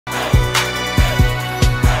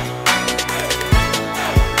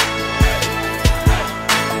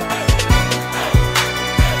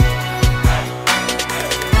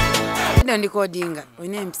Obadde ndikodinga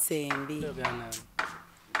oyina empisa embi.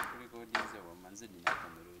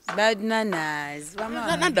 Bad manners.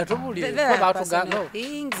 Nanda tubuli ko batugano.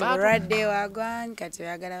 Mulwadde wagwan kati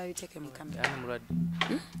oyagala babiteeke mu kamera.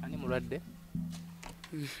 Ani mulwadde?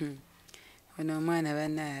 Ono omwana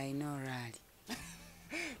banna ayina olwali.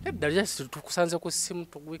 Nedda tukusanze ku ssimu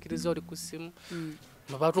tugwikiriza oli ku ssimu.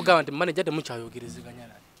 Batugamba nti manager temukyayogerezeganya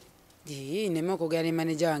nani. Neme okugera ne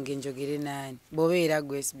manager wange njogere nani. Bobeera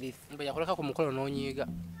gwe SB4. Mbe yakoleka ku mukolo n'onyiiga.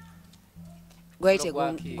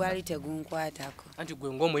 Gwali tegunkwatako. Anti gwe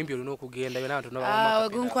ng'omuyimbi olina okugenda yona abantu n'abamu.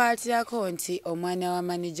 Gunkwatirako nti omwana wa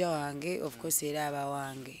manager wange of course era aba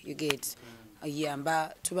wange. You get.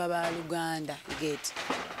 Yamba tuba ba Uganda. You get.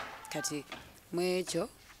 Kati mwekyo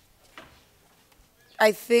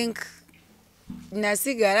I think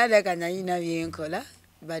nasigala dakanya ina byenkola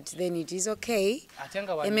but then it is okay.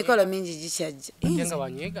 Emikolo mingi gikyajja. Atenga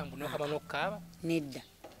wanyiga mbuno kama nokaba. Nedda.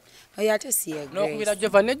 Oya ate siye grace. Nokubira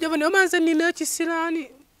Giovanni omanze nina ekisirani.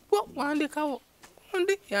 Wandikawo.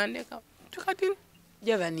 Ndi yandika. Tukati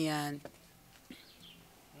Giovanni yani.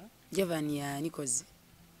 Giovanni yani kozi.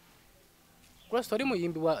 Kwa story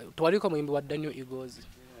muyimbi wa twaliko muyimbi wa Daniel Igozi.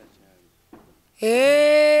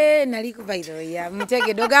 Naliko by the way ya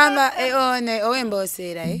mutege dogamba one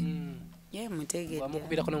owembosera mutege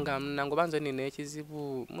mukubira kono nango banze nine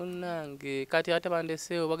ekizibu munange kati ate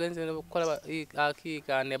bandeseo bagenze okukola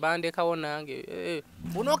akika ne bandekawo nange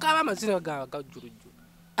bunoka amazina gajjuruju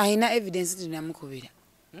aina evidence tunamukubira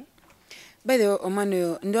by the way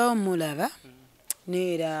omano ndo mulaba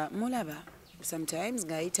nera mulaba sometimes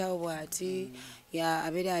gaita obwati ya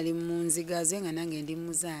abera ali munzigaze nga nange ndi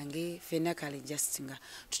muzange fena kale just nga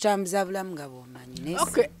tutambuza bulamu nga bomanyi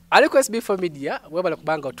okay aliko SB4 media webala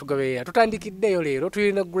kubanga otugobeera tutandikiddeyo leero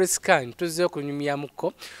tulina Grace Khan tuzze okunyumya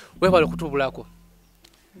muko webala kutubulako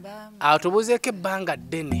atubuzeeke banga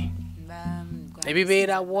ddene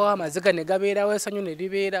ebibeera wa maziga ne gabeera wesanyo ne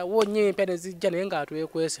libeera wonye empene zijja naye nga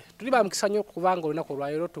atwekwese tuli bamukisanyo kubanga olunaku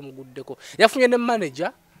olwaleero tumuguddeko yafunye ne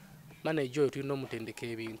manager oyo tulina omutendeka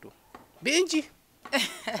ebintu bingi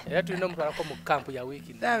era tulina omutwalako mu kampu ya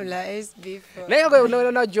wiki naye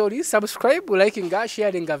nga Jolly subscribe liking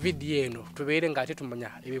sharing video eno tubeere nga ate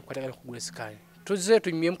tumanya ebikwatagala ku Grace Khan tuzze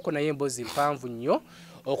tunywemuko naye emboozi mpanvu nnyo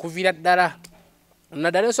okuviira ddala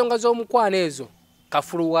naddala ensonga z'omukwana ezo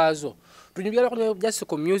kafulu waazo tunyumira ku just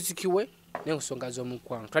ku music we n'ensonga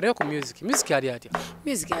z'omukwana twaleka ku music yali atya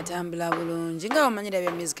music atambula bulungi nga omanyira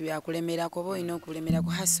bya music byakulemerako bo ino okulemerako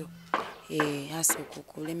haso haso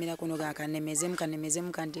kukulemera kuno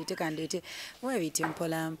kanemezemu kandete webite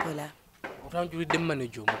mpola otanjulidde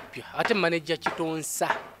manager omupya ate manager kitonsa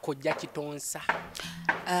kojja kitonsa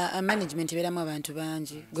management beramu abantu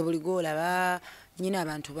bangi gwe buli golaba nyina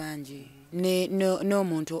abantu bangi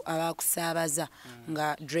n'omuntu abakusaabaza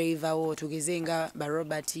nga driver wo tugeze nga ba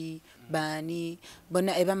Robert bani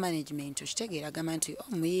bona eba management okitegeera gamba nti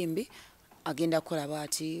omuyimbi agenda kukola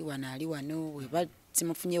bwati wanaali wano weba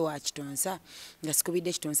simufunye wa kitonsa nga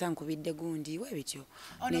sikubidde kitonsa nkubidde gundi webityo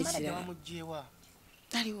nekira mujjewa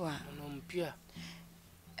aliwa onompya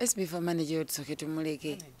SB4 manager yotusoke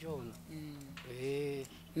tumuleke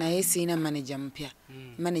naye sina manager mpya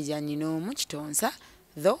manager nyino mu kitonsa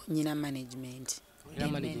tho nyina management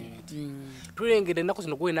tulengede nako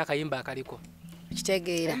zino gwe nakayimba akaliko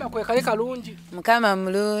kitegeera kwe kali kalungi mukama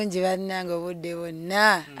mulungi bannanga obudde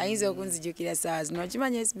bonna ayinza okunzijukira saa zino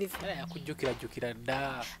okimanya SB4 yakujjukira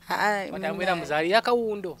dda watambwera muzaali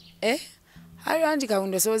yakawundo Alandi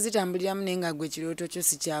kaundo so zitambuliramu nenga gwe kirooto kyo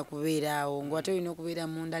si kyakubeeraawo ngwate olina okubeera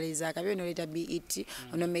mu ndali za kabyo no leta BET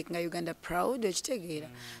ono making Uganda proud okitegeera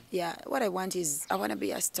yeah what I want is I want to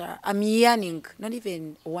be a star I'm yearning not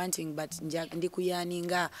even wanting but ndi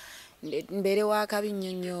kuyaninga mbere wa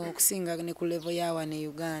kabinnyonnyo okusinga ne ku level yawa ne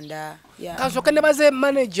Uganda yeah kasoka ne baze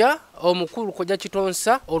manager omukulu kojja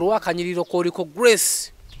kitonsa olwa kanyiriro koliko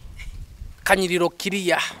Grace kanyiriro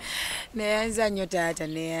kiriya neyanza nnyo taata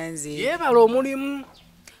neyanze yebala omulimu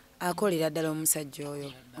akolera ddala omusajja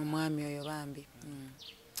oyo omwami oyo bambi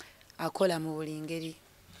akola mu buli ngeri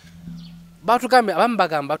batugambe abamu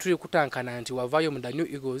bagamba tuli kutankana nti wavayo mu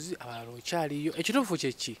Daniel Eagles abalala okyaliyo ekituufu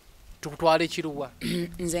kyeki tukutwala ekiruwa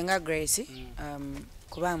nze nga Grace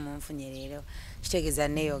kuba munfunye leero kitegeeza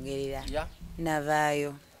neeyogerera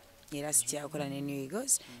navaayo era sikyakola ne New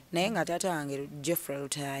Eagles naye nga taata wange Jeffrey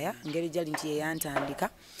Lutaya ngeri jali nti yantandika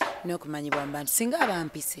n'okumanyibwa abantu singa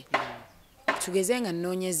abampise tugeze nga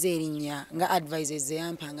nnoonyeza erinnya nga advisors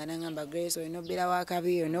yampanga nangamba Grace olina obeera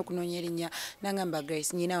wakabi olina okunoonya erinnya nangamba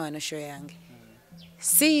Grace nyina wano show yange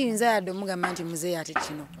siyinza yadde omugamba nti muzeeyi ate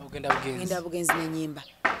kino genda bugenzi n'ennyimba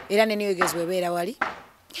era ne New Eagles bwebeera wali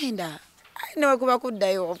genda no kuba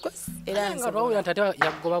kuddayo of course era nga bawo yantata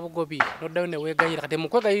yagoba bugobi noddayo ne wegayira kati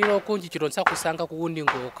mukwegayira okunji kironsa kusanga ku wundi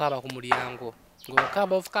ng'okaba ku mulyango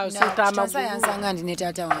ng'okaba ofuka osita amagulu yansanga ndi ne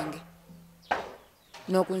taata wange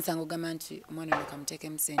n'okunsanga ogamba nti omwana ono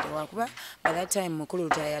kamuteekemu ssente wakuba by that time mukulu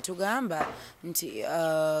yatugamba nti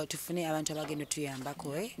tufune abantu abagenda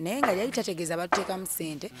tuyambako naye nga yali tategeeza abatuteekamu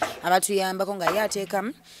ssente abatuyambako nga ye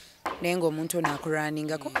ateekamu naye ng'omuntu ono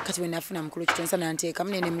akuraningako kati we nafuna mukulu kitonsa nanteekamu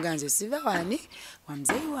naye ne muganzi siva wani wa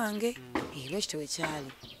muzeeyi wange era ekito we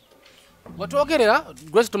kyali watwogerera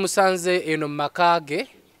Grace tumusanze eno mu maka ge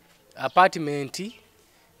apartment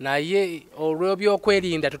naye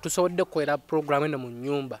olw'ebyokwerinda tetusobodde kukolera program eno mu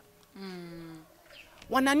nnyumba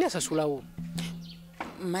wanani asasulawo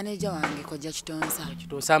manager wange kojja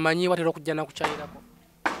kitonsa amanyi watera okujja nakukyalirako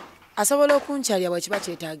asobola okunkyalya bwekiba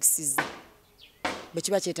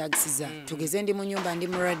kyetagisiza tugeze ndi mu nyumba ndi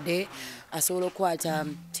mulwadde asobola okukwata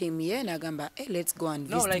team ye n'agamba let's go and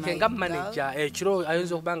visit my nga manager ekiro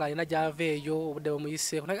ayinza okuba nga alina gy'ava eyo obudde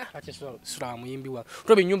bumuyiseeko sula muyimbi wange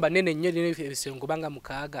toba ennyumba nene nnyo erina ebisenge kubanga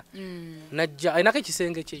mukaaga najja alinako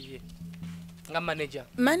ekisenge kyeye nga manager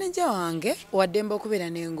wange waddemba okubeera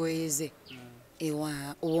n'engoye ze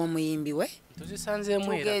ow'omuyimbi we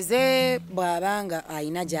tugeze bw'abanga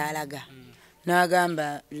alina gy'alaga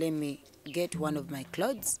n'agamba let me get one of my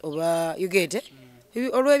clothes oba you get it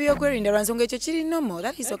olw'ebyokwerinda lwa nsonga ekyo kiri nomo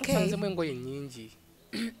that is okay tusanzemu engoye nnyingi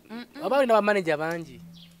oba olina bamanager bangi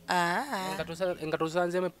nga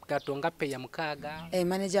tusanzemu gatonga peya mukaaga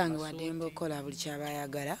manager wange waddemba okukola buli kyaba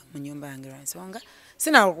ayagala mu nyumba yange lwa nsonga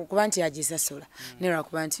sinakuba nti agisasula naye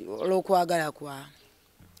lwakuba nti olw'okwagala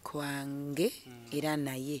kwange era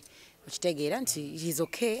naye okitegeera nti it is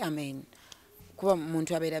okay I mean kuba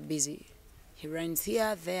muntu abeera busy he runs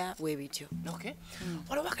here there webityo okay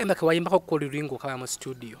waliwo akayimba ke wayimbako okukola olwingo okaba mu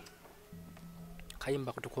studio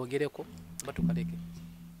kayimba kutukogereko batukaleke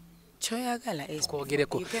kyoyagala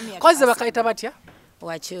kwogereko koze bakayita batya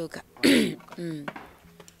wakyuka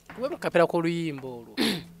we mukapera k'oluyimba olwo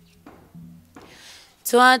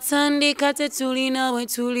twatandika tetulina bwe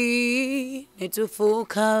tuli ne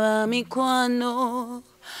tufuuka ba mikwano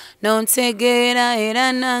nontegeera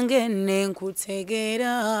era nange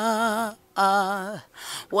nenkutegeera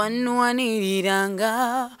wanwaniriranga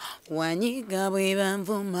wanyiga bwe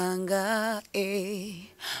banvumanga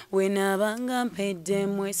we nabanga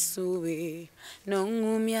mpeddemu essubi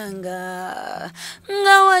n'oŋŋumyanga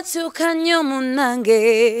nga wakyuka nnyo munnange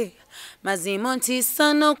mazima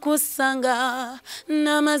ntiisa n'okusanga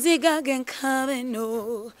n'amaziga g'enkabeno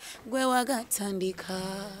gwe wagatandika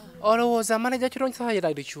olowooza manager kironsa era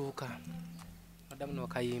likyuka adamu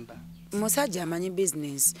n'okayimba musajja amanyi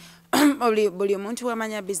business buli omuntu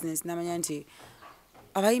wamanya business n'amanya nti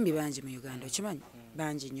abayimbi bangi mu Uganda okimanyi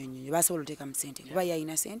bangi nnyo nnyo basobola oteekamu ssente kuba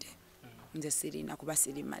yalina ssente nze sirina kuba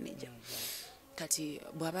siri manager kati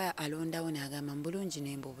bw'aba alondawo n'agamba mu bulungi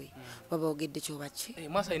n'embubi bw'aba ogedde kyoba ki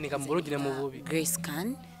mwasayinika mu bulungi ne mu bubi Grace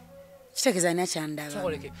Can kitegeeza alina kyandaba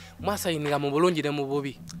mwasayinika mu bulungi ne mu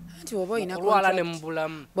bubi nti bw'oba olina olwala ne mu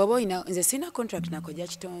bulamu bw'oba olina nze sirina contract nakojja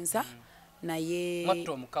kitonsa naye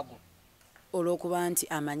mwatta omukago olw'okuba nti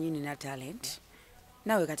amanyi nina talent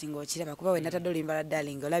nawe kati ng'okiraba kuba we natadde olimbala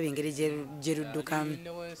darling olaba engeri gye luddukamu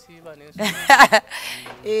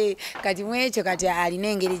kati mu ekyo kati alina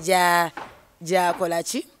engeri gyakola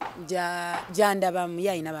ki gyandabamu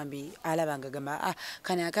ye alina bambi alaba nga gamba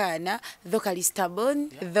kano akaana tho kali stubborn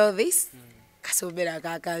tho this kasobera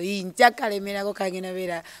kakabinja kalemerako kagenda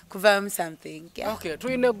beera kuvaamu something okay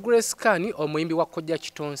tulina Grace Can omuyimbi wa Kojja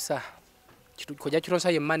Kitonsa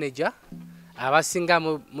ye manager abasinga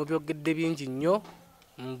mu byogedde bingi nnyo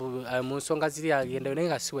mu nsonga ziri agenda naye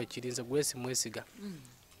nga siwe kirinze Grace mwesiga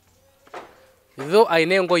tho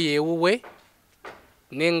alina engoye ewuwe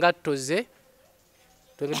n'engatto ze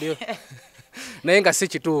naye nga si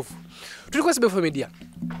kituufu tuli ku SB4 MEDIA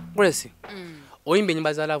Grace oyimba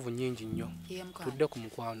ennyimba za laavu nnyingi nnyo tudde ku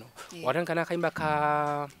mukwano watandika n'akayimba ka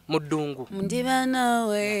Muddungu ndiba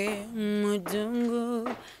nawe Muddungu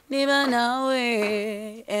ndiba nawe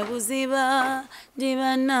ebuziba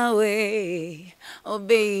ndiba nawe oh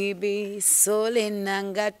baby sole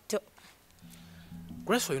nangatto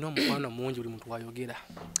Grace oyina omukwano mungi buli muntu wayogera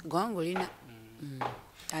gwange olina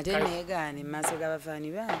ate neegaane mu maaso g'abafaani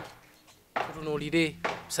bange tutunuulire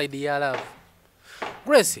saidi ya laavu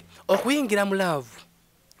Grace okuyingira mu laavu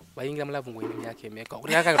bayingira mu laavu ng'olina emyaka emeka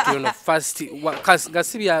okulyaka tuyono fast nga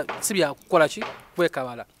sibya kukola ki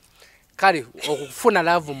kwekabala kale okufuna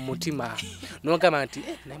laavu mu mutima n'ogamba nti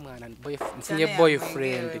naye mwana nfunye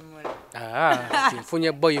boyfriend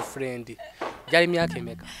nfunye boyfriend gyali myaka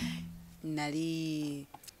emeka nali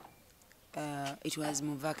it was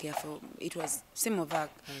Muvak here for, it was same Muvak,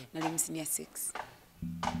 nali senior 6.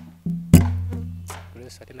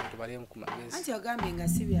 Anti ogambe nga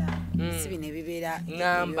sibya nebibera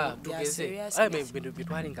ngamba tugeze ayi bintu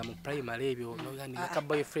bitwalinga mu primary ebyo no ka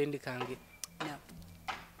boyfriend kange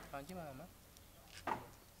kanji mama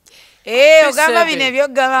ogamba bine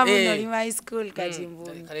byogamba muno li high school kati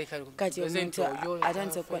mvumi kati omuntu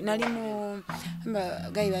atandise kwa nali mu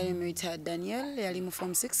gayi bali mu Daniel yali mu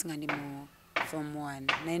form 6 ngandi mu form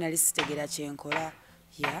 1 naye nali sitegera kyenkola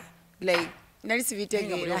like nali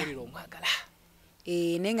sibitegera omwagala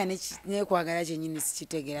nenga nekwagala kyenyini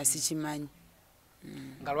sikitegera sikimanyi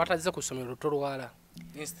nga lwatazize ku ssomero tolwala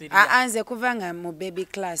anze kuvanga mu baby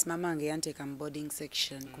class mamange yanteeka mu boarding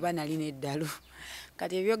section kuba nali neddalu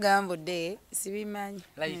kati ebyogamba budde sibimanyi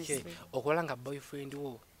like okola nga boyfriend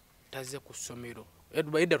wo tazize ku ssomero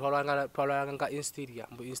edda twalwalanga interior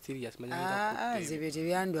mbu interior simanyanga nze byo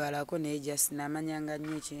tebyandwalako naye just namanyanga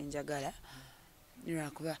nnyo kyenjagala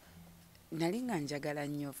lwakuba nali nga njagala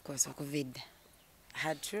nnyo of course okuva edda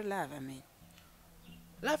had true love. I mean,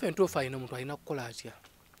 love and true fine. Omuntu alina kukola atya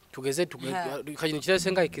tugeze kajino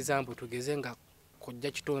kirasenga example tugeze nga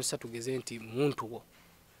kojja kitonsa tugeze nti muntu wo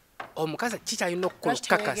omukazi kicha alina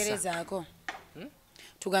okukakasa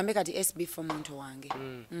tugambe kati SB4 muntu wange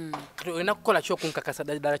kati olina kukola kyo kunkakasa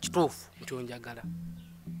ddala kituufu nti onjagala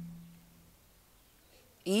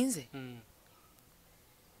inze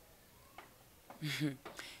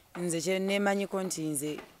nze kyenemanyi ko nti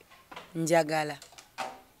nze njagala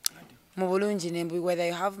mu bulungi nembu whether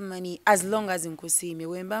you have money as long as nkusiimye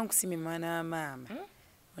wemba nkusiimye mwana wa maama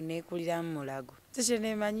oneekulira mu mulago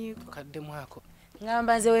kyenemanyi kadde mwako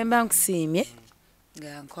ngamba nze wemba nkusiimye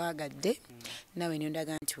nga nkwagadde nawe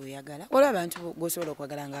nondaga nti oyagala waliwo abantu gosobola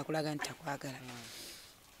okwagala ngaakulaga nti takwagala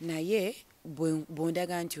naye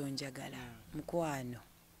bwondaga nti onjagala mukwano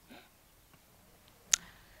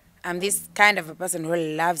I'm this kind of a person who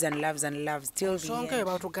loves and loves and loves till the end. Sonke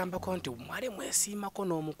batugamba ko nti mwali mwesiimako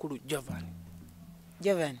n'omukulu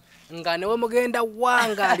Jovan nga newe mugenda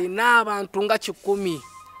wanga alina abantu nga 10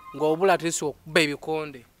 ng'obula tisi okuba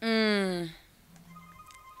ebikonde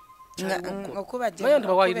okuba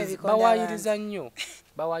bawayiriza nnyo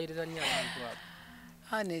abantu abo.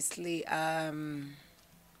 Honestly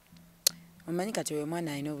omanyi kati we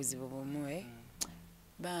mwana alina obuzibu bumwe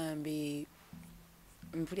bambi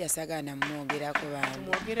mpuli asagana mwogerako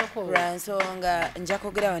bambi lwansonga nja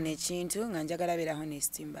kwogera wano ekintu nga njagala beera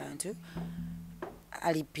honest mbantu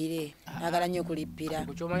alipire nagala nnyo okulippira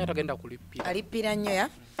kyomanya tagenda kulippira alippira nnyo ya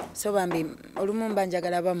so bambi olumu mba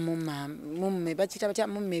njagala mumme bakita batya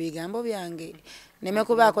mumme ebigambo byange neme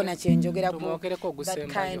kubaako nakyenjogera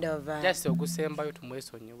just ogusembayo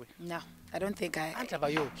tumwesonyiwe. No, I don't think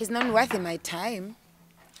antabayo he's not worth my time.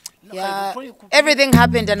 Yeah, everything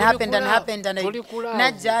happened and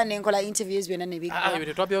najja nenkola interviews byonna ne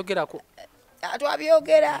bigwa twabyogerako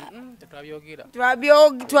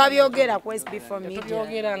twabyogera ku SB4 media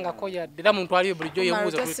twabyogerangako yadde era muntu aliyo bulijjo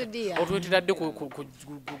yebuuza otwetiradde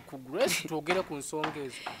ku Grace twogere ku nsonga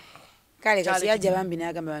ezo kale kasi yajja bambi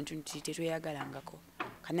n'agamba abantu nti tetweyagalangako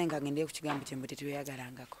kana nga ngende ku kigambo kyembo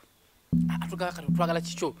tetweyagalangako twagala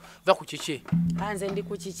kikyo va ku kiki anze ndi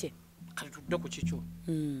ku kiki kati tudde ku kikyo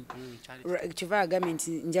kiva agambye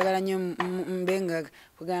nti njagala nnyo mbenga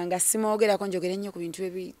kuganga simwogerako njogere nnyo ku bintu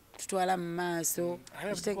ebitutwala mu maaso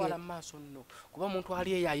tutwala mu maaso nno kuba omuntu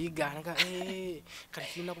ali eyo ayiga kati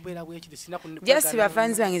kirina kubeera bwekiri sina just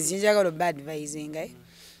bafanzi bange zinjagala oba advising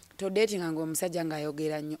todatinga ng'omusajja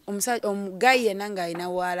ng'ayogera nnyo omugayi yenna ng'alina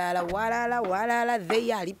walaala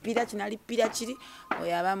theya alippira kino alippira kiri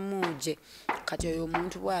oyo aba muuje kati oyo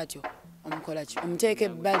omuntu bw'atyo omukola ki omuteeka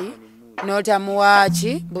ebbali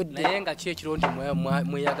n'otamuwaaki budde naye nga ki ekiro nti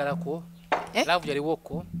mweyagalako laavu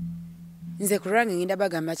yaliwoko nze ku lwange ngenda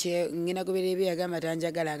bagamba ngenda goberera ebyeyagamba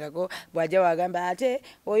tanjagalangako bw'ajja wagamba ate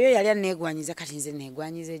oyo yali aneegwanyiza kati nze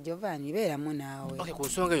neegwanyiza Jovan beeramu naawe ku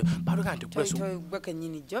nsonga eyo batuga nti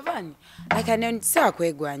kenyini Jovan sawa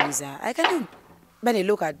kwegwanyiza bane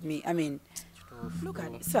look at me I mean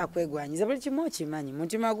sawa kwegwanyiza buli kimu okimanyi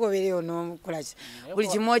mutima gwo obeereyo n'omukola ki buli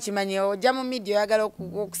kimu okimanyi ojja mu media oyagala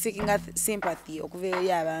okuseekinga sympathy okuva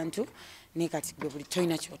eri abantu naye kati gwe buli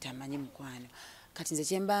tolina kyotamanyi mukwano kati nze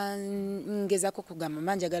kyemba ngezako kugamba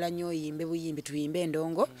mba njagala nnyo oyimbe buyimbi tuyimbe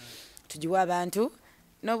endongo tugiwe abantu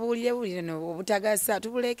n'obuwulire obutagasa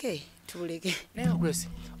tubuleke naye Grace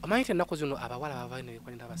omanyi te ennaku zino abawala baba balina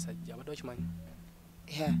ebikwanira abasajja abadde okimanyi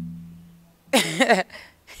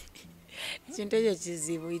ekintu ekyo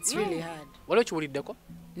kizibu it's really hard waliwo kiwuliddeko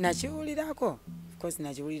nakiwulirako of kozi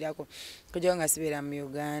nakiwulirako kujja nga sibeera mu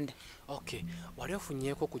Uganda. Okay, wali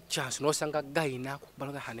ofunyeeko ku chance n'osanga gayina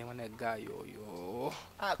kubaloga hanewa ne gayo yo.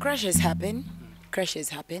 Crashes happen. Crashes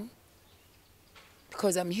happen.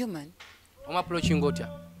 Because I'm human. Approaching otya?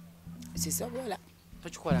 Sisobola.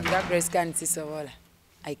 Tochikola. Nga Grace can't sisobola.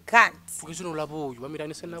 I can't. Tukizuna olabo oyo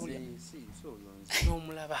bamiranise nabulya. No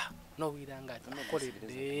mulaba no wiranga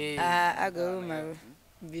tunakolede. Agoma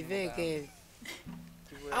biveke.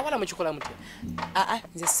 Awala mchikola mutya.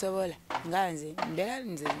 Nze sisobola. Nga nze ndera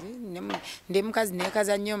nze ndi mukazi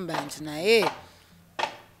nekaza nnyo mbantu naye.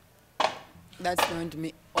 That's not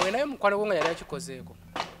me. Owenayo mukwano gwo nga yali akikozeeko.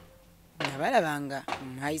 Nabalabanga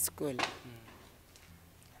mu high school.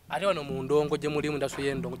 Ali wano mu ndongo gye mulimu ndaso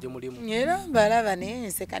y'endongo gye mulimu. Era balaba naye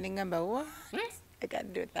nseka ne ngamba what? I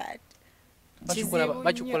can't do that.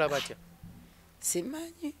 Bakikola batya?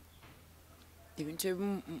 Simanyi.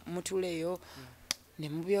 Ebintu mutuleyo ne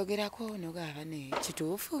mubyogerako nogaba ne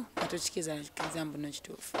kituufu atokikiza mbuno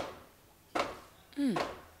kituufu.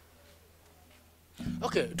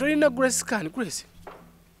 Okay, tulina Grace Can, Grace.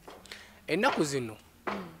 Ennaku zino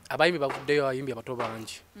abayimbi bavuddeyo abayimbi abato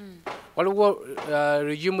bangi. Waliwo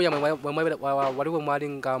regime ya waliwo mwali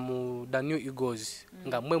nga mu the New Eagles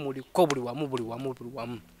nga mwe muli ko buli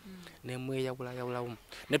wamu ne mwe yawulamu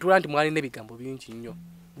ne tulanti mwali nebigambo bingi nnyo.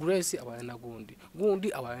 Grace abayana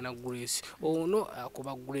gundi abayana Grace ono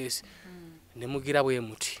akoba Grace ne mugira bwe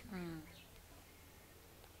muti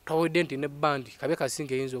tawidenti ne bandi kabe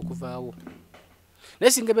kasinge yinzo okuvaawo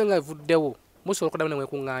nesinge benga vuddewo musobola okuddamu nemwe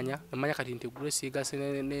kuŋŋaanya namanya kati nti Grace igase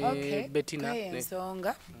ne Bettina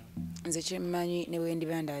ensonga nze kyemmanyi ne bwe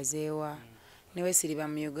ndiba ndazeewa ne bwe siriba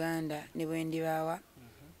mu Uganda ne bwe ndibaawa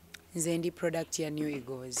nze ndi product ya New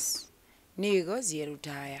Eagles. New Eagles ye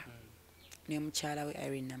Lutaaya ne mukyala we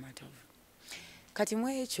Irene Namatovu. Kati mu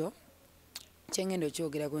ekyo kyengendo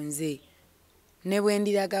kyogerako nze ne bwe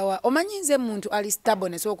ndiragawa omanyi nze muntu ali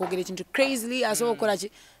stubborn asobola okwogera ekintu crazily asobola okukola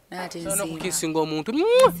ki nate nsiima kukisinga omuntu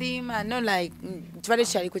nsiima no like kibadde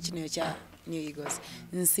kyaliko kino kya New Eagles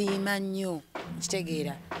nsiima nnyo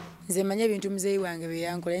kitegeera nze manya ebintu muzeeyi wange bye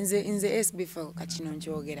yankola nze SB4 kakino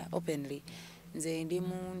nkyogera openly nze ndi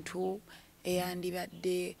muntu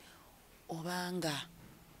eyandibadde obanga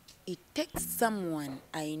it takes someone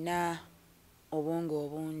aina obongo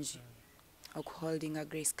obungi holding a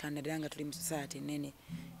Grace Canada nga tuli mu society nene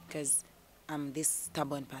because I'm this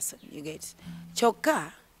stubborn person, you get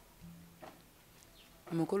choka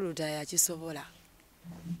mukulu Lutaaya kisobola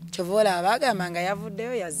chovola abagamba nga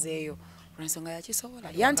yavuddeyo yazzeeyo olw'ensonga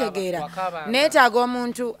yakisobola yantegeera neetaaga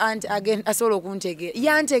omuntu asobola okuntegeera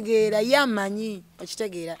yantegeera yamanyi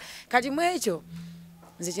okitegeera kati mu ekyo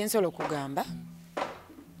nze kyensobola okugamba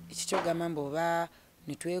ekikyogamba mboba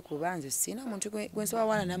netwekuba nze sina muntu gwensobola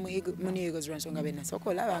wana mu New Eagles olw'ensonga be nasooka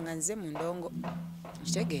olaba nga nze mu ndongo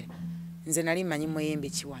okitegeera nze nali mmanyi muyimbi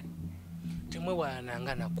kiwani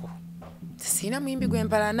temwewalananga nako sina muyimbi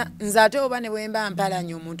gwempalana nze ate oba ne bwemba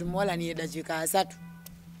mpalanya omuntu muwalanire eddakiika 3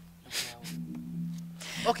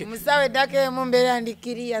 okay musawe eddaka emu mbeera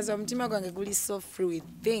ndikiriya so omutima gwange guli so free with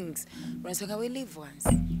things olw'ensonga we live once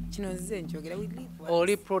kino nzize nkyogera we live once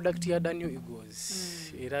oli product ya the New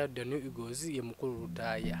Eagles era the New Eagles ye mukulu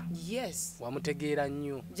Lutaaya yes wamutegeera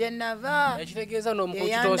nnyo gye nava ekitegeeza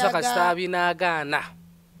n'omukitosa kasitaabi n'agaana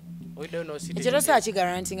ekitosa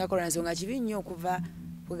akigarantingako olw'ensonga kibi nnyo okuva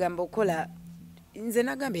kugamba okukola nze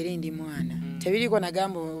nagamba eri ndi mwana tebiriko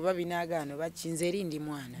nagamba oba binagaano bakinze eri ndi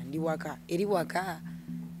mwana ndi waka eri waka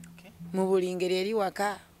mu buli ngeri eri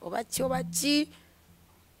waka oba ki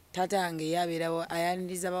tatange yabeerawo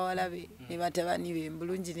ayaniriza bawala be ne batabani be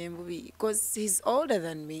mbulungi n'embubi because he's older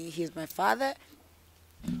than me, he's my father.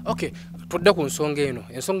 Okay, tudde ku nsonga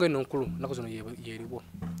eno nkulu nako zino yeriwo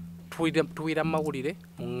tuwira mawulire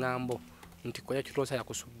mu ŋŋambo nti koja kitoosa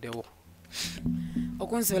yakusuddewo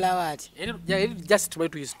okunsula wati just try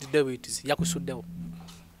to use the debit yakusuddewo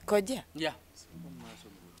koja yeah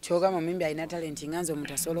kyogamba mimbi alina talenti nganze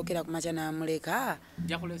omuntu asolokera ku macha n'amuleka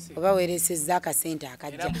yakulese oba weeresezza akasente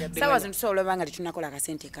akajja sawa zino tusobola obanga tetunakola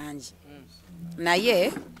akasente kangi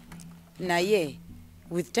naye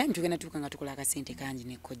with time tugenda tuuka nga tukola akasente kangi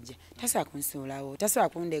nekojja tasobola kunsuulawo tasobola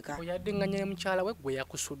kundeka oyaddinganya ne mukyala we gwe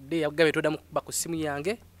yakusudde yakugabe toddamu kuba ku simu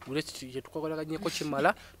yange yetukolaganyeko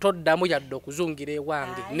kimala toddamu yadde okuzungira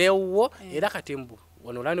ewange newwo era katimbu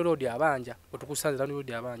wano Land Road abanja otukusanze Land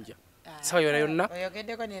Road abanja sawa yonna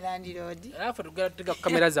oyogeddeko ne Land Road afa tugenda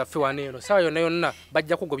kamera zaffe waneeno sawa yonna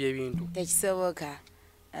bajja kugobya ebintu tekisoboka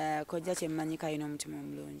kojja kyemmanyika alina omutima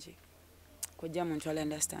omulungi kojja muntu ali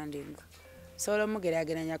understanding sobola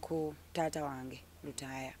omugeraageranya ku taata wange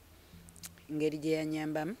Lutaaya ngeri gye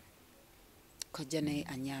yanyambamu kojja naye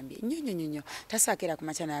anyambye nnyo tasaakira ku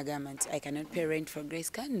makya n'agamba nti I cannot pay rent for Grace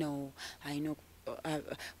Can. No, I know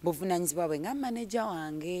buvunaanyizibwa bwe nga manager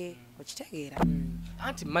wange okitegeera.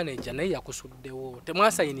 Anti manager naye yakusuddewo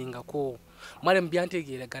temwasayiningako mwale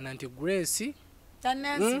mbyantegeeragana nti Grace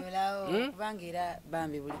tannansiibulawo kubanga era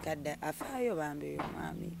bambi buli kadde afaayo bambi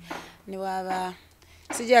omwami ne bwaba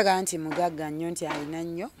sijaga nti mugagga nnyo nti alina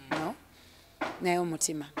nnyo no naye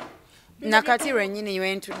omutima nakati lwennyini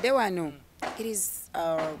wentudde wano it is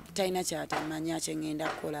talina kyatamanya kyengenda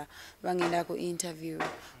kukola oba ngenda ku interview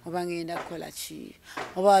oba ngenda kukola ki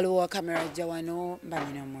oba waliwo wa kamera ajja wano mba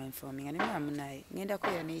nina omwinfominga ne mwamu naye ngenda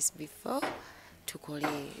kubeera ne SB4 tukole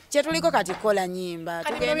kyetuliko kati kola nyimba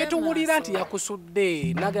tugende tuwulira nti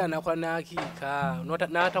yakusudde nagala nakola n'akiika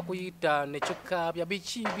n'atakuyita nekyekkaabya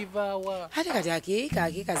biki bivaawa ate kati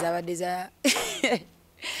akiika zabadde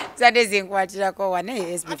zadde zinkwatirako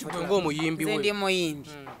wane SB4 ng'omuyimbi we ndi muyimbi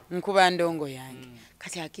nkuba ndongo yange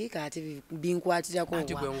kati akiika ate binkwatirako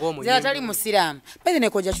atali musiraamu baize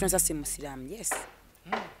nekojja kino sasi musiraamu yes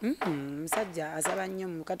musajja asaba nnyo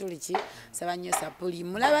mu katoliki asaba nnyo sapuli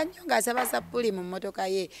mulaba nnyo ng'asaba sapuli mu mmotoka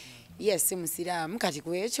ye yes musiraamu kati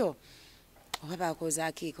ku ekyo oba bakoze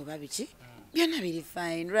akiika oba biki byonna biri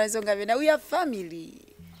fine lwensonga byonna we are family.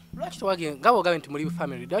 Lwaki tewagenda nga bw'ogambye nti muli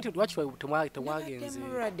family lwaki temwagenze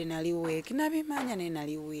mulwadde nali week nabimanya naye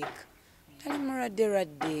nali week nali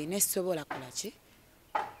mulwadde nesobola kola ki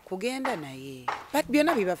kugenda naye but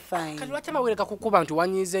byonna biba fine. Kati lwaki amawereka kukuba nti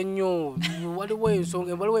wanyiize nnyo waliwo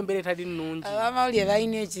ensonga waliwo embeera etali nnungi abamawulire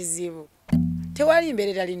balina ekizibu tewali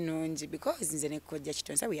embeera etali nnungi because nze nekojja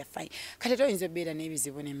kitonsa we are fine kati toyinza obeera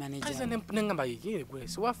n'ebizibu ne manager nengamba yigire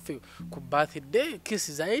Grace waffe ku birthday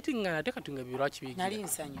kisses ayitingana ate kati nga birwaki bigira nali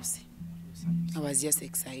nsanyuse I was just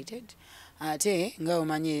excited ate nga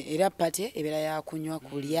omanye era pate ebeera yakunywa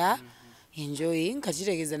kulya enjoying kati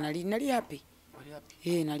kitegeeza nali happy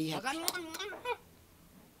nali happy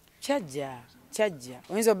kyajja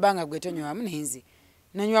oyinza obbanga gwe tonywamu nenzi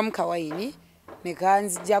nanywamu kawayini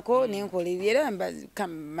nekanzijjako nenkolerera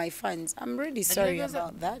my fans I'm really sorry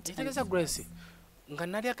about that. Kitegeeza Grace nga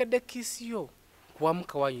nali akedde kiss yo kuwamu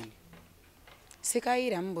kawayini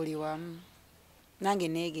sikayiramu buli wamu nange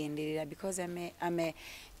negenderera because I'm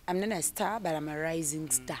not a star but I'm a rising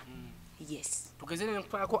star. Yes tugezere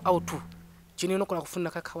nkufaako out kino nokola kufuna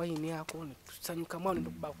kakawayini yako tusanyuka mwana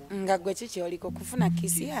ndokubako nga gwe kiki oliko kufuna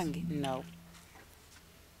kisi yange no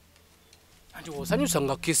anti osanyusa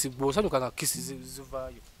nga kisi bwosanyuka nga kisi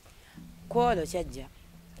zivaayo kwolo kyajja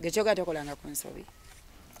gekyoga tokolanga ku nsobi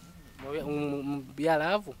mu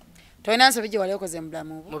byalaavu tolina nsobi gye wali okoze mu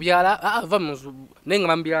bulamu mu byala va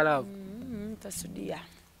nengamba mu byalaavu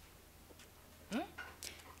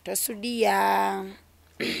tosudiya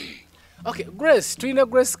Okay, Grace, tulina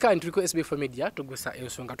Grace Can tuliko SB4 MEDIA tugwesa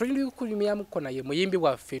ensonga. Tuli kunyumyamuko naye muyimbi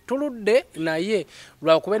waffe. Tuludde naye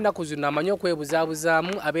lwakuba ennaku zino amanyi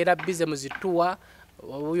okwebuzabuzaamu abeera bize muzituwa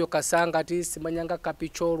oyo kasanga ati simanyanga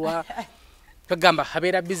kapichorwa kagamba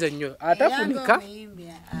abeera bize nnyo atafunika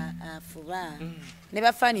afuba ne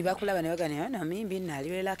bafani bakulaba ne bagana na muyimbi nali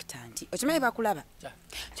reluctant okimanyi bakulaba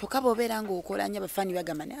kyokka bw'obeera ng'okola nnyo abafani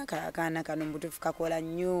bagamba naye akaana kano mbutuufu kakola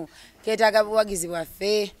nnyo keetaaga buwagizi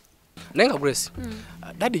bwaffe. Nenga Grace,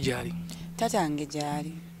 daddy jali. Tatange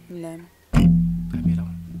jali. Mulamu.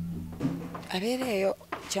 Abeereyo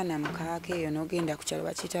kyana mukaake eyo n'ogenda ku kyalo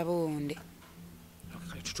bakiyita Buwunde.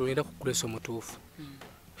 Tutulenda ku Grace omutuufu.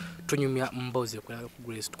 Tunyumya mboze kulala ku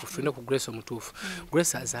Grace, tukufunda ku Grace omutuufu.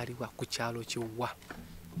 Grace azaalibwa ku kyalo kiwa.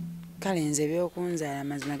 Kale nze by'okunzaala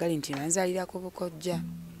amazima gali nti nzaalira ku Bukojja.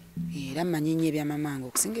 Era mmanyi nnyo ebya mamange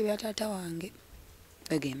okusinga ebya taata wange.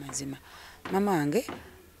 Ege mazima. Mama wange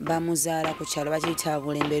bamuzaala ku kyalo bakiyita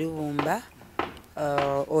Bulembe Lubumba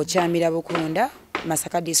okyamira Bukunda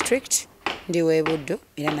Masaka district ndi Webuddo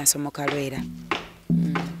era nasomoka Lwera.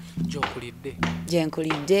 Gyokulidde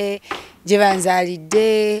gyenkulidde gye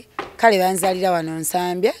banzaalidde kale banzaalira wano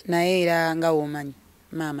Nsambya naye era nga womanyi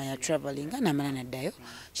maama ya traveling namala naddayo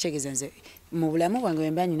kitegeeza nze mu bulamu bwange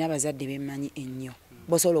bwe mba nina abazadde bemmanyi ennyo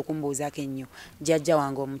bosobola okumbuuzaako ennyo jjajja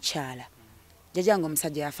wange omukyala jjajja wange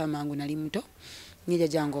omusajja yafa mangu nali muto ni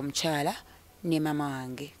jjajja wange omukyala ne mama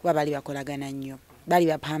wange kuba bali bakolagana nnyo bali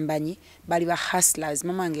bapambanyi bali ba hustlers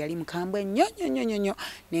mama wange yali mukambwe nnyo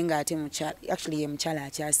naye ng'ate mukyala actually ye mukyala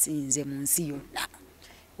akyasinze mu nsi yonna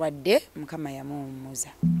wadde mukama yamuwummuza.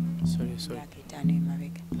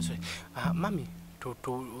 Mami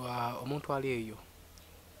omuntu ali eyo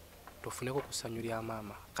tofuneko ku ssanyu lya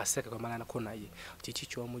maama kaseeka kamalanako naye kiki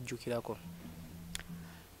ky'omujjukirako?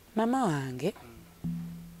 Mama wange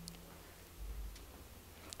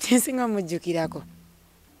kinsinga omujjukirako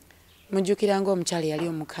mujjukira ng'omukyala yali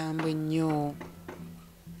omukambwe nnyo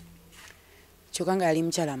kyokka nga yali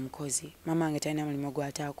mukyala mukozi mama wange talina mulimu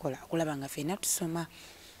gw'ataakola okulaba nga ffenna tusoma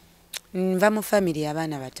nva mu family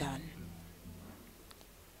abaana 5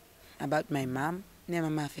 about my mom ne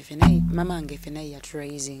mama wange ffenna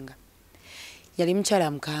yaturayizinga yali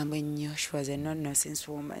mukyala mukambwe nnyo. She was a non-nonsense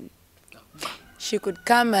woman. She could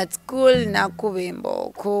come at school nakuba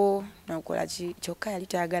embooko nokola kyokka yali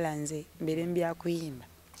taagala nze mbere mbyakuyimba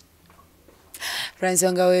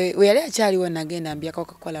lwansonga we yali akyaliwo nagenda mbya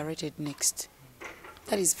Coca-Cola rated next.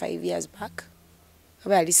 That is 5 years back.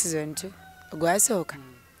 Oba yali season 2 ogwasooka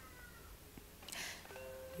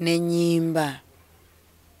nenyimba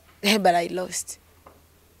but I lost.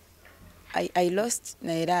 I lost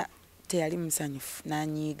naera teyali musanyufu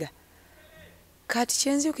nanyiiga kati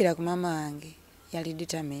kyenzukira ku mama wange yali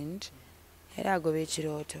determined era agoba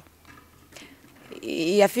ekirooto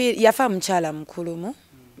yafa mukyala mukulumu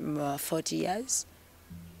 40 years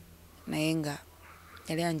naye nga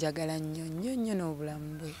yali anjagala nnyo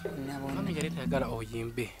n'obulamu bwe nabona. Yali tayagala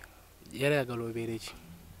oyimbe, yali ayagala obeere ki?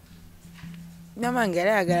 Mama wange yali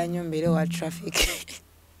ayagala nnyo mbeere wa traffic.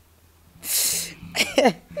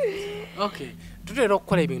 Okay, tutera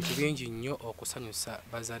okukola ebintu bingi nnyo okusanyusa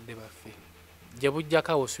bazadde baffe. Gye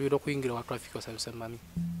bujjako osuubira okuyingira wa traffic osanyusa mami?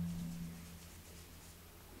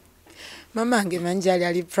 Mama wange manyi gyali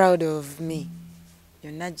ali proud of me.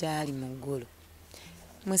 Yonna gyali mu ggulu.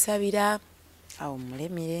 Musabira awo mule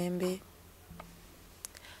mirembe.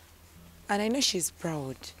 And I know she's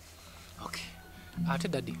proud. Okay. Ate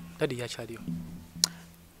daddy yakyaliyo?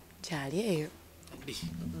 Kyali eyo. Daddy.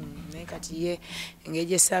 Naye kati ye engeri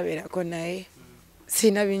gye saabeerako naye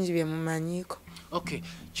sirina bingi bye mumanyiiko. Okay,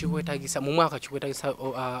 kiwetagisa mu mwaka kiwetagisa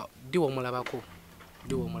diwo omulabako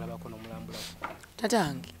n'omulambulako.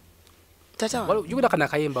 Tatange. Yugula kana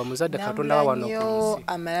kayimba muzadde Katonda wa wano ku nsi.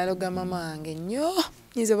 Amalalo ga mama wange nnyo.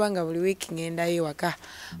 Nyiza banga buli week ngendayo waka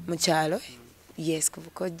mu kyalo. Yes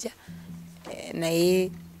kubukojja.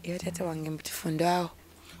 Naye yo tata wange mutifundo awo.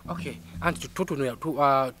 Okay, anti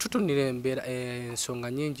tutunire embeera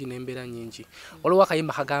ensonga nyingi n'embeera nyingi. Waliwo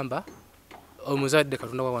akayimba kagamba omuzadde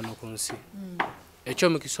Katonda wa wano ku nsi. Ekyo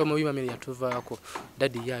mu kisomo bimamire yatuvaako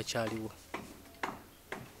daddy yakyaliwo.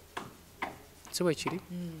 Siwe kiri?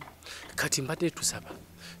 Kati mbadde tusaba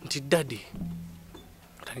nti daddy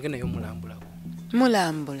otandike nayo mulambula.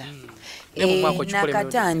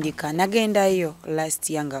 Nakatandika nagendayo last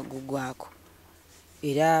year nga gugwako.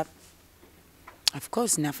 Era of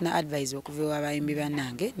course nafuna advice okuva w'abayimbi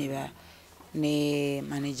bannange ne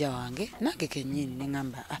manager wange nange kennyini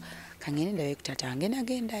neŋŋamba kangende ndabe ku tatange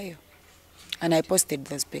nagendayo. And I posted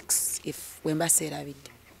those pics if wemba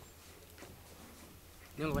seerabidde.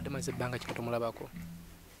 Nenga badde maze ebbanga kikoto mulabako.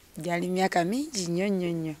 Gyali myaka mingi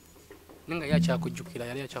nnyo. Nenga yakyakujjukira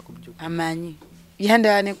yali yakyakujjukira. Amanyi.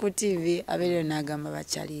 Yandaba ne ku TV abeerero n'agamba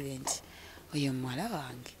bakyaliire nti oyo muwala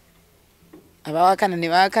wange. Abawakana ne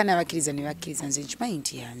bawakana abakkiriza ne bakkiriza nze nkimanyi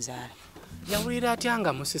nti yanzaala. Yawulira atya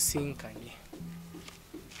nga musisinkanye?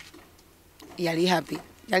 Yali happy.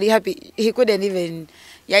 He couldn't even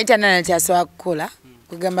yayita nana kyasobola kukola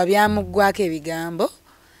kugamba byamuggwako ebigambo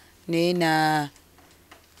naye na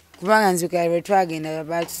kubanga nzukira lwe twagenda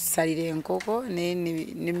batusalira enkoko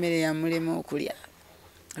n'emmere yamulema okulya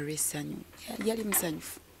olw'essanyu yali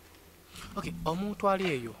musanyufu. Okay, omuntu ali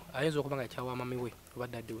eyo ayinza okuba nga kyawa mami we oba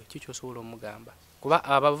dadde we kiki osobola omugamba? Kuba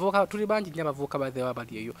abavubuka tuli bangi nnyo abavubuka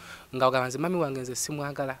bali eyo nga ogamba nze mami wange nze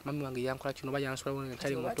simwagala, mami wange yankola kino oba yansula nga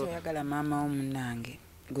kyali muto. Oyagala maama wo munnange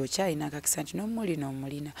gwokyalina akakisa nti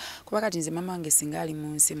n'omulina kuba kati nze mama wange singa ali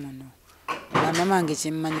mu nsi muno mama wange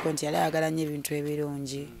kyemmanyiko nti yali ayagala nnyo ebintu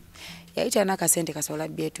ebirungi. Yayita n'akasente kasobola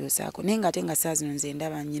byetuusaako naye ng'ate nga saa zino nze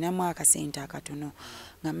ndaba nnyinamu akasente akatono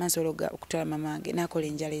nga mmansobola okutwala mama wange nakola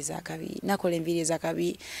enjala ez'akabi nakola enviiri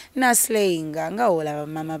ez'akabi naslayinga nga olaba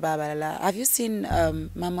mama b'abalala. Have you seen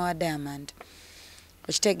mama wa Diamond?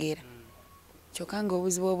 Okitegeera kyokka nga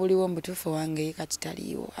obuzibu obuliwo mu butuufu wange kati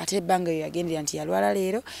taliiwo ate ebbanga eyo yagendera nti yalwala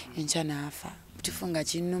leero enkya n'afa butuufu nga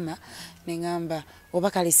kinnuma ne ŋŋamba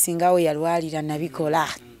oba kale singawo yalwalira nabikola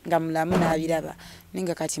nga mulamu n'abiraba naye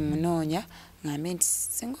nga kati munoonya ŋŋambe nti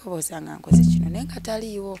singa oba osanga nkoze kino naye nga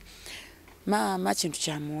taliiwo. Maama kintu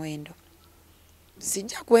kya muwendo.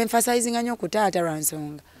 Sijja kuemphasizinga nnyo ku taata lwa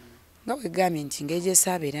nsonga nga bwe gambye nti engeri gye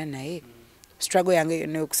saabeera naye struggle yange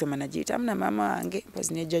yonna y'okusoma nagiyitamu na maama wange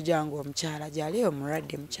mpozi ne jjajja wange omukyala gyali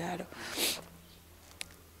omulwadde mu kyalo.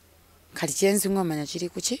 Kati kyensinga omanya kiri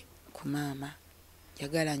ku ki? Ku maama.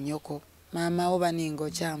 Yagala nnyoko maama wo baninga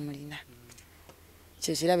okyamulina.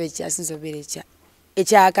 Kyo kirabo ekyasinza obeera ekya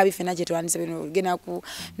ekyakabi fena kye twandise bino gena ku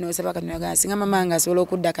nosaba Katonda nga singa mama nga asobola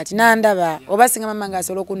okudda kati nandaba oba singa mama nga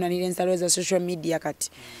asobola okunnanira ensalo za social media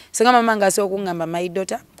kati singa mama nga asobola okungamba my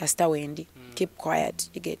daughter kasita wendi keep quiet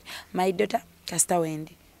you get my daughter kasita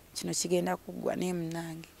wendi kino kigenda kuggwa ne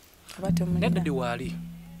munange abato mulina daddy wali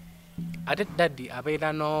ate daddy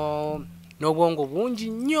abeera n'obwongo bungi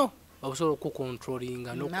nnyo obusobola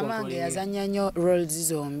okukontrolinga mama nga yazanya nnyo roles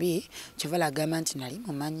zombi kivala agamba nti nali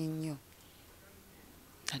mumanyi nnyo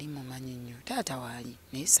taata waali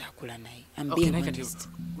naye saakula naye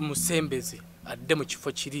musembeze adde mu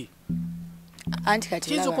kifo kiri anti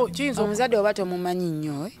kati omuzadde oba tomumanyi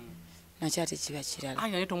nnyo nakyo ate kiba kirala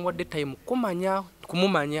naye tomuwadde time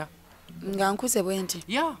kumumanya nga nkuze bwe nti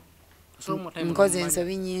nkoze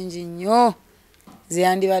ensobi nnyingi nnyo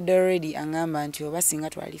zeyandibadde already angamba nti oba singa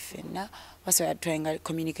twali ffenna basobola tutwalinga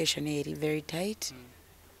communication eri very tight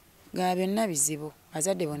nga byonna bizibu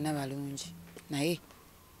bazadde bonna balungi naye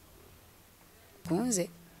kunze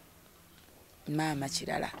maama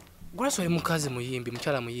kirala gulaso oli mukazi muyimbi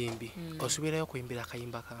mukyala muyimbi osubirayo kuyimbira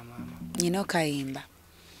akayimba ka maama nyina okayimba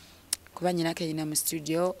kuba nyina kenyina mu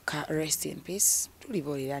studio ka rest in peace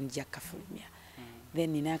tuliboolera njja kafulumya then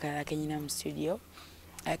nina akalala kenyina mu studio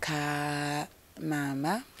ka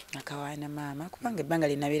mama akawaana mama kubanga ebbanga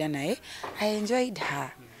linabeera naye I enjoyed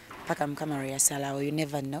her paka mukama lwe yasalawo you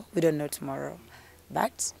never know we don't know tomorrow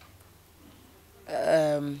but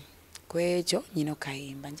kwekyo nyina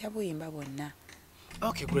okayimba nja buyimba bwonna.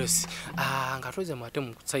 Okay Grace, nga tuze mwate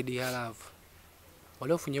mu side ya love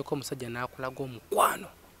wale ofunyeko omusajja n'akulaga omukwano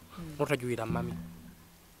notajuwira mami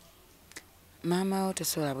mama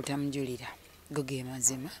otosobola butamujulira goge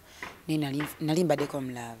mazima nali mbaddeko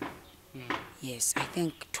omulava. Yes, I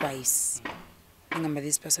think twice. Remember,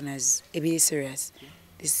 this person has a bit serious.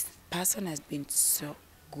 This person has been so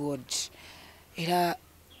good. Era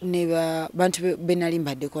never bantu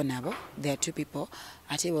benalimba deko nabo. There are two people.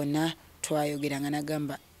 Ate bona twayogeranga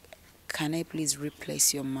nagamba, can I please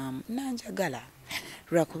replace your mom? Nanjagala.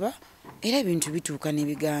 Rakuba era ebintu bituuka ne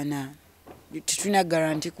bigaana. Tetulina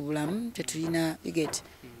guarantee ku bulamu, tetulina you get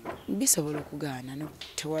bisobola okugaana no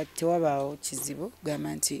tewabaawo kizibu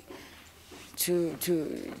gamba nti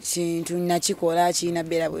kintu nakikola kiina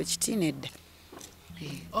beera bwe kiti nedda.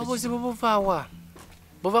 Obuzibu buvaawa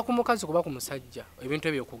buva ku mukazi kuba ku musajja ebintu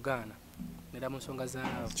ebyo okugaana nedda mu nsonga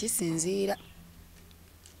zaalaawo kisinziira.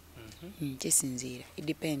 Kisinziira, it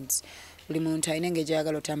depends. Buli muntu alina engeri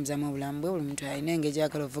gy'ayagala otambuzamu obulamu bwe, buli muntu alina engeri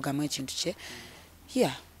gy'ayagala ovugamu ekintu kye.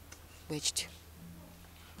 Bwe kityo.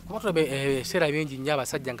 Kuba tulaba ebiseera bingi nnyo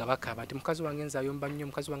abasajja nga bakaba nti mukazi wange nzayomba nnyo,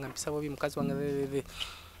 mukazi wange mpisa bubi, mukazi wange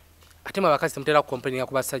ate mwe abakazi temutera kukomplaininga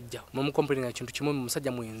ku basajja mumukomplaininga ekintu kimu mu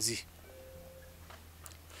musajja mwenzi.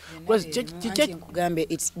 Nkugambe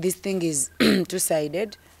this thing is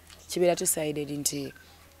two-sided. Kibeera two-sided nti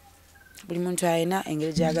buli muntu alina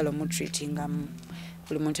engeri gy'ayagala omutreatingamu,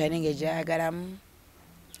 buli muntu alina engeri gy'ayagalamu.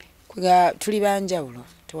 Kuga tuli banjawulo,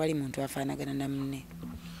 tewali muntu afaanagana na munne.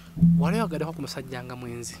 Wali oyagaddeko ku musajja nga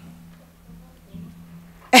mwenzi?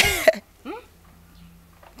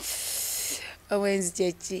 Omwenzi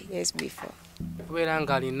kyeki SB4. Kubeera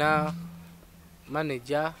ng'alina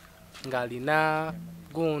manager, ng'alina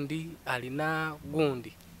gundi, alina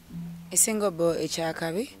gundi. Esingo bo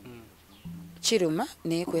ekyakabi kiruma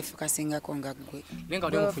naye kwefukasingako nga ggwe. Naye nga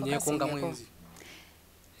oli omufunyeeko nga mwenzi?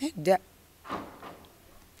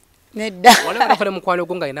 Nedda. Wali obalakole mukwano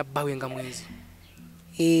gwo ng'alina bbawe nga mwenzi?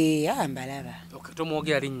 Mbalaba.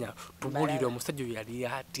 Tomwogera linnya, tubuulire omusajja oyo yali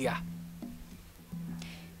atya?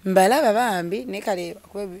 Mbalaba bambi ne kale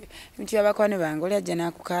ebintu by'abakwano bange oli ajja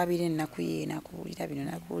n'akukaabira ennaku ye n'akubuulira bino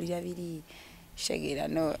n'akubuulira biri shegera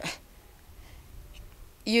no.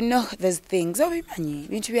 You know those things obimanyi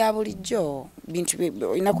bintu bya bulijjo bintu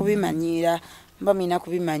olina kubimanyira mba mina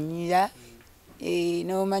kubimanyira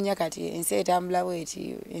n'omanya kati ensi etambula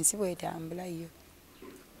bweti ensi bwetambula yo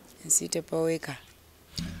ensi tepoweka.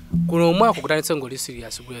 Kuno omwaka ogutandise ng'oli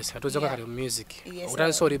serious Grace atuuze kale mu music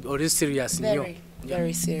ogutandise oli serious nnyo.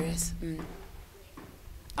 Very serious.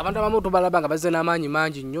 Abantu abamu tubalaba nga bazze n'amaanyi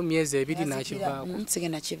mangi nnyo myezi ebiri n'akivaako.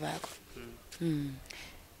 Sigenda kivaako.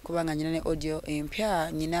 Kubanga nyina ne audio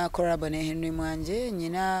empya nyina collab ne Henry Mwanje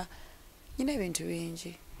nyina ebintu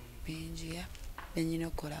bingi ya benyina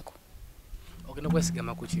okukolako. Ogenda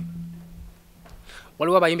kwesigama ku ki?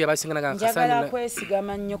 Waliwo abayimbi abasingana nga Kasani. Njagala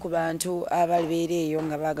kwesigama nnyo ku bantu ababeera eyo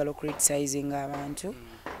nga baagala okuriticizing abantu,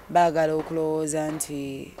 baagala okulowooza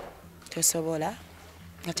nti tosobola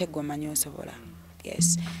ate gwe omanyi osobola.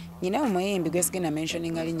 Yes. Nyina omuyimbi gwe sigenda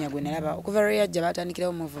mentioning alinnya gwe nalaba okuva lwe yajja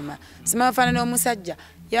batandikirawo muvuma. Simafaanana n'omusajja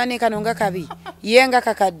yanika nonga kabi yenga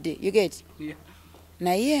kakadde you get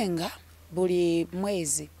naye nga buli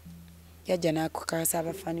mwezi yajja nakukasa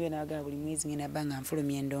abafani be nabagala buli mwezi ngenda banga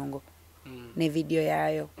nfulumya endongo ne video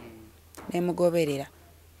yayo nemugoberera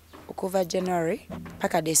okuva January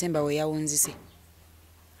paka December we yawunzise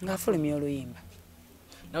nga fulumya oluyimba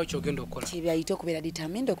nawe kyogenda okukola kibyayita okubeera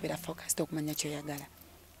determined okubeera focused okumanya kyoyagala.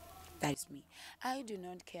 That is me. I do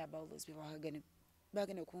not care about those people who are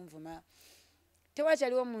bagenda kunvuma.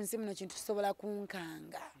 Tewakyaliwo mu nsi muno kintu kisobola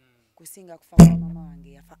kunkanga kusinga kufa kwa mama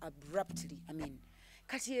wange yafa abruptly. I mean,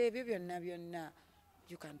 kati ebyo byonna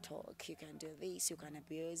you can talk, you can do this, you can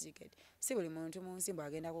abuse, you can... Si buli muntu mu nsi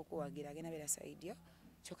bwagenda kukuwagira agenda beera side yo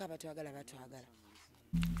kyokka batwagala.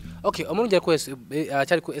 Okay, omulungi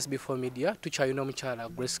akyali ku SB4 MEDIA tukyalina omukyala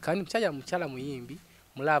Grace Kani mukyala muyimbi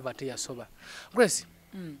mulava teyasoba. Grace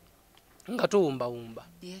nga tuwumbawumba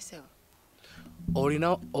yes sir.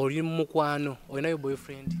 oli mukwano olinayo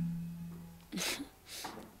boyfriend?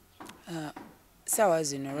 Sawa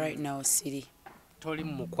zino right now siri. Toli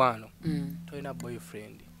mukwano tolina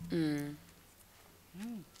boyfriend?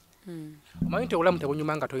 Omanyi nti obulamu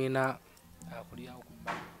tebunyuma nga tolina akulirawo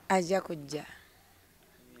kubba ajja kujja.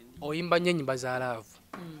 Oyimba nnyo ennyimba za laavu.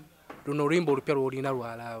 Luno oluyimba olupya lw'olina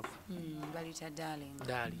lwa laavu. Balita darling.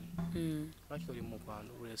 Lwaki oli mukwano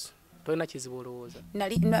Grace? Tolina kizibu olowooza?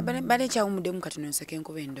 Bale kyawumuddemu katono nsooke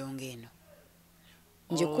enkuba endongo eno.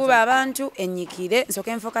 Njikuba abantu ennyikire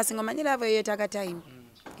nsooke enfokasinga omanyi laavu eyo yeetaaga time.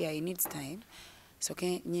 Yeah, it needs time.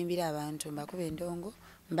 Nsooke nyimbira abantu mbakuba endongo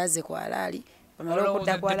mbaze ku alaali. Bamala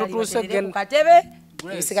okudda ku alaali baterere ku katebe.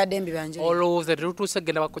 Ebisigadde mbibanjule. Olowooza tetutuuse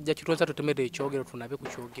genda bakojja kitonsa tutemere ekyogero tunabe ku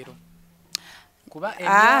kyogero. Kuba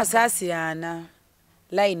saasiraana.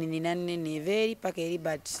 Line nina nnene very paka eri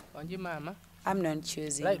but wangi mama I'm not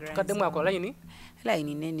choosing. Like tukadde mwako line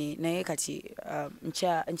nene naye kati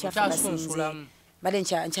nkyafulasinze. Bade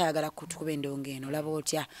nkyayagala kutukuba endongo eno olaba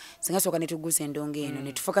otya singa sooka ne tugusa endongo eno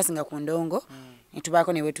ne tufokasinga ku ndongo ne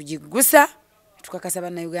tubaako ne we tugigusa tukakasa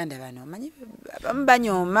bannayuganda bano manyi abamu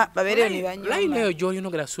banyooma babeereyo ne banyooma. Line eyo gy'olina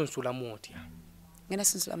ogenda sunsulamu otya? Ngenda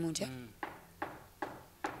sunsulamu otya?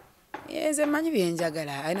 Nze manyi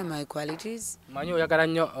byenjagala. I know my qualities. Manyi oyagala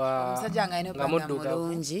nnyo omusajja nga alina obanga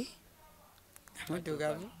mulungi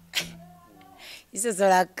muddugavu.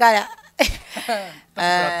 Isosola kala.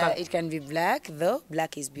 It can be black though.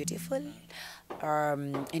 Black is beautiful.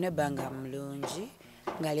 Ino banga mulungi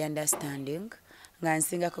ngali understanding nga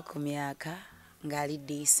nsingako ku myaka ngali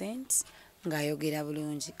decent ngayogera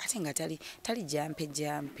bulungi ate nga tali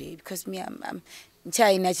jampe because me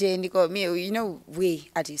China chendiko me you know we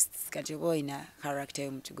artists kati boina character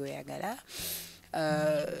omuntu goyagala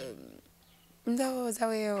ndowooza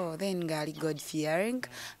weewo then ngali God fearing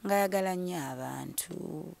ngayagala nnyo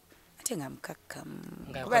abantu ate nga mukakkamu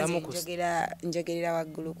kuba njogerera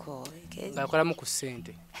wagguluko ngakolamu ku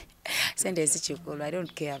ssente. Sente ezikikulu. I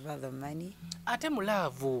don't care about the money. Ate mu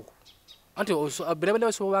laavu anti birabenda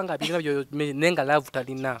basobanga birina nenga laavu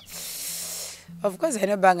talina. Of course I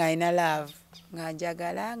know banga ina love nga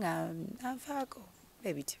njagala nga anfaako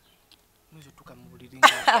ebityo mwezo tuka mu buliri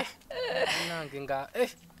nange nga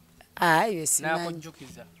ebyo simanyi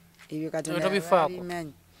nakujjukiza ebyo katonda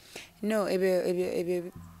yabimanyi. No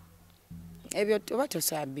ebyo oba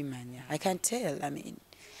tosobola bimanya. I can't tell. I mean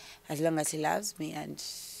as long as he loves me and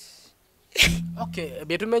okay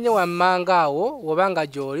byetumenye wammanga awo wobanga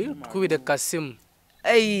gy'oli tukubire kasimu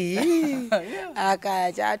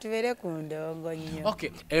aka kyatubere ku ndongo nnyo.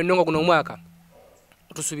 Okay endongo guno omwaka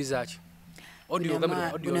tusubiza ki?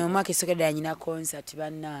 Guno omwaka esokedde nyina concert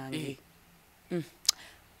bannange.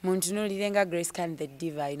 Muntu nulirenga Grace Kani the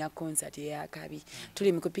Diva ina concert ya kabi.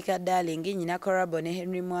 Tuli mukupika darling nyina korabo ne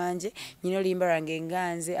Henry Mwanje nyino limba range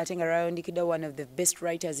nganze atenga round kida one of the best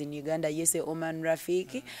writers in Uganda Yese Oman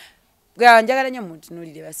Rafiki. Gwa njagala nnyo muntu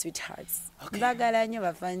nulire ba sweethearts. Mbagala nnyo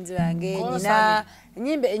bafanzi bange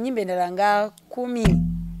nyina enyimbe ndalanga 10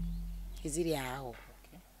 eziri awo.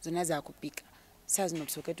 Zonna za kupika. Sazi no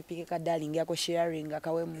tusoke tupike ka darling yako sharing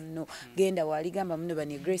akawe muno genda wali gamba muno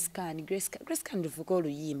bani Grace Kani dufuko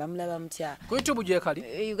oluyimba mulaba mutya ku YouTube je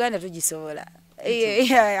kali Uganda tugisobola. I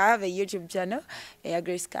have a YouTube channel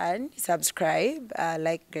Grace Kani. Subscribe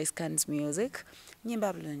like Grace Kani's music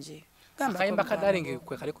nyimba bulungi kayimba ka darling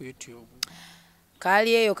kwe kali ku YouTube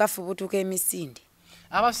kali eyo kafubutuka emisindi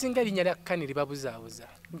abasinga linnya lya Kani libabuzaabuza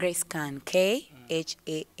Grace Kani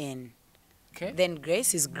KHAN. Okay. Then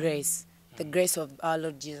Grace is grace. The grace of our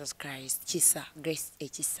Lord Jesus Christ. Chisa. Grace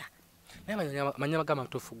Chisa. Manyama gama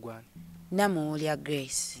mtufu gwani. Namu ulia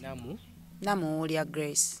Grace. Namu ulia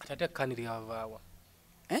Grace. Tate Kani liyavawa.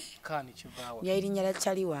 Kani chivawa. Yairi nyala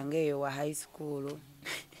chali wangeyo wa high school.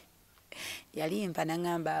 Yali mpa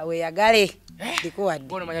nangamba we yagale. Likuwa.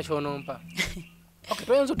 Bono manya chonompa. Okay,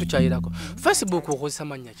 tuanze tuchayirako. Facebook ukozesa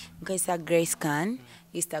mannya ki? Nkozesa Grace Can,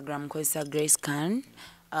 Instagram nkozesa Grace Can,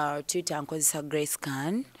 Twitter nkozesa Grace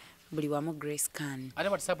Can, buli wamu Grace Can. Ate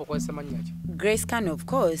WhatsApp ukozesa mannya ki? Grace Can of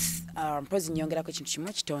course, mpozi nyongerako ekintu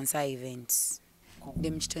kimu kitonsa events.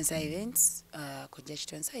 Dem kitonsa events, kujja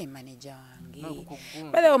kitonsa ye manager wange.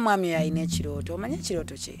 Bale omwami yalina ekirooto, omanya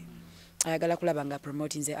ekirooto kye? Ayagala kulaba nga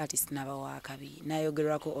promoting the artist n'abawakabi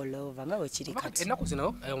nayogerwako all over nga wekiri kati. Ennaku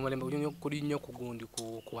zino omulembe kuli nnyo ku gundi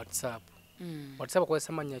ku WhatsApp. WhatsApp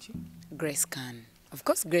ukozesa mannya ki? Grace Can. Of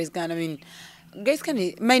course Grace Can, I mean Grace Can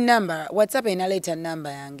is my number. WhatsApp ina later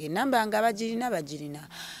number yange. Number yange abagirina.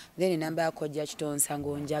 Then number yako jja kitonsa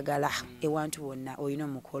ngonjagala. Ewantu wonna oyina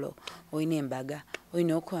omukolo, oyina embaga,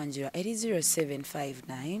 oyina okwanjira. It is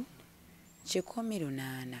 0759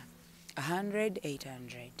 108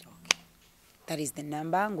 800. That is the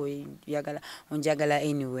number onjagala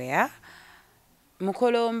anywhere.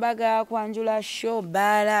 Mukolo mbaga kwanjula show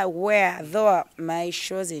bala where though my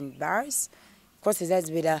shows in bars. Of course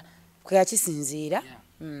that's better kuyakisinzira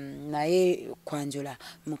naye kwanjula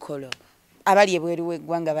mukolo. Abali ebweru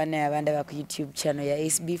w'eggwanga bana abanda ba YouTube channel ya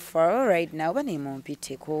SB4 right now bane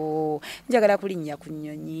mumpiteko njagala kulinnya ku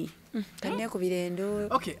nnyonyi kanne ku birendo.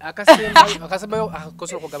 Okay, akasembayo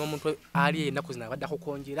akosola kugamba omuntu ali ennaku zina abadde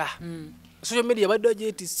akukonjera. Social media badde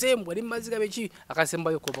jeti sembu ali maziga beki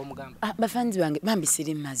akasembayo ko bamugamba. Bafanzi bange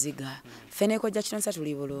bambisiri maziga. Feneko jja kitonsa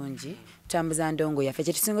tuli bulungi. Tutambuza ndongo yaffe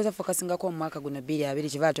kye tusingoza focusinga ko omwaka guno 2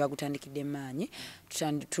 kiva twagutandikidde maanyi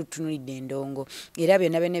tutunulidde endongo. Era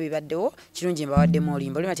byonna bene bibaddewo kirungi mbawaddemu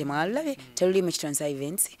olimbo lima temwalabe teluli mu kitonsa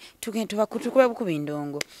events tugenda tukuba bukubi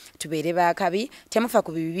ndongo tubeere bakabi temufa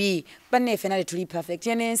ku bibi banne fenale tuli perfect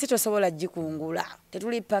yene ensi tosobola jikungula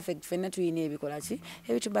tetuli perfect fenna tuyina ebikola ki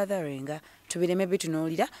ebitubadharenga tubireme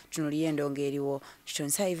bitunulira tunuliye endongo eriwo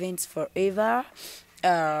kitonsa events forever.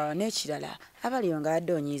 Nekirala abali nga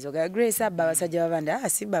adonyizo ga Grace abba basajja babanda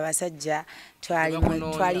asibba basajja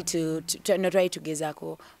twali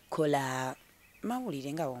tugezako kola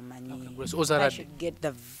mawulire nga womanyi. I should get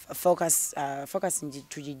the focus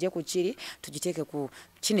tujije ku kiri tujiteeke ku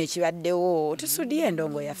kino ekibaddewo tusuddiye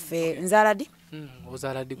endongo yaffe nzaladi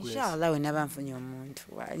ozaladi Grace inshallah wena banfunye omuntu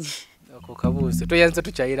wanyi ko kabuze toyanze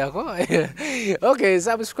tuchayirako. Okay,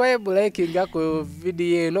 subscribe, like ngako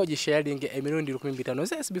video eno gisharing emirundi 15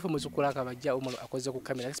 SB4 muzukula kabajja umuntu akoze ku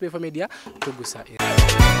kamera SB4 media tugusa.